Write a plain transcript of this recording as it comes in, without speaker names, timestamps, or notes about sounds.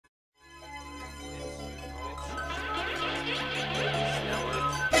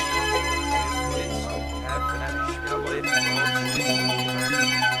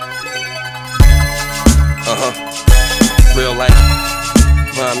Real life,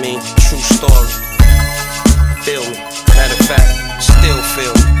 you know what I mean? True story. Feel me? Matter of fact, still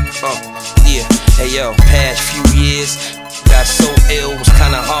feel me. Yeah. Hey yo, past few years got so ill, was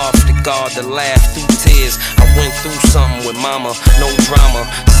kinda hard for the God to laugh through tears. I went through something with mama, no drama.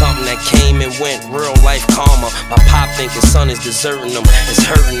 Something that came and went, real life karma. My pop think his son is deserting him, it's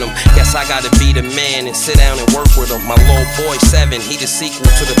hurting him. Guess I gotta be the man and sit down and work with him. My little boy 7, he the sequel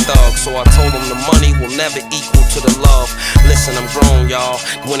to the thug. So I told him the money will never equal to the love. Listen, I'm grown, y'all.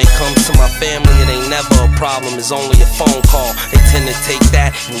 When it comes to my family, it ain't never a problem, it's only a phone call. They tend to take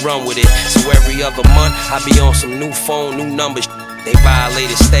that and run with it. So every other month, I be on some new phone, new numbers. They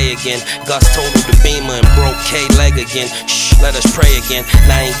violated, stay again. Gus totaled the Beamer and broke K leg again. Shh, let us pray again.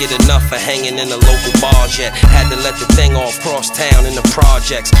 Now I ain't get enough for hanging in the local bars yet. Had to let the thing off cross town in the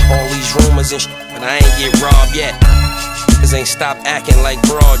projects. All these rumors and but I ain't get robbed yet. Ain't stop acting like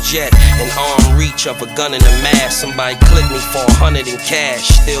broad yet. An arm reach of a gun in a mask. Somebody clip me for 100 in cash.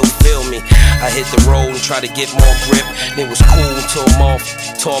 Still feel me. I hit the road and try to get more grip. It was cool until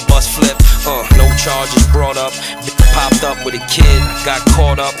tour bus flip. No charges brought up. Popped up with a kid. I got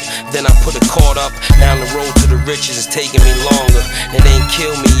caught up. Then I put a cord up. Down the road to the riches is taking me longer. It ain't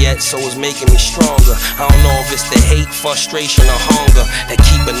killed me yet, so it's making me stronger. I don't know if it's the hate, frustration, or hunger that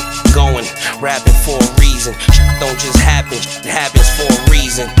keep a going. Rapping for a reason. Don't just happen. It happens for a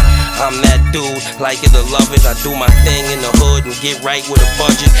reason. I'm that dude, like it or love it. I do my thing in the hood and get right with a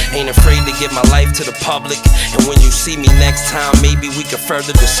budget. Ain't afraid to give my life to the public. And when you see me next time, maybe we could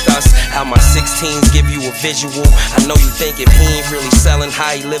further discuss how my 16s give you a visual. I know you think if he ain't really selling,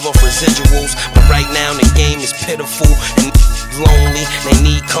 how he live off residuals. But right now the game is pitiful and lonely. They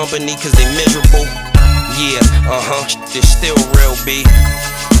need company cause they miserable. Yeah, it's still real, B.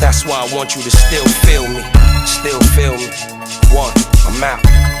 That's why I want you to still feel me. Still feel me. One, I'm out.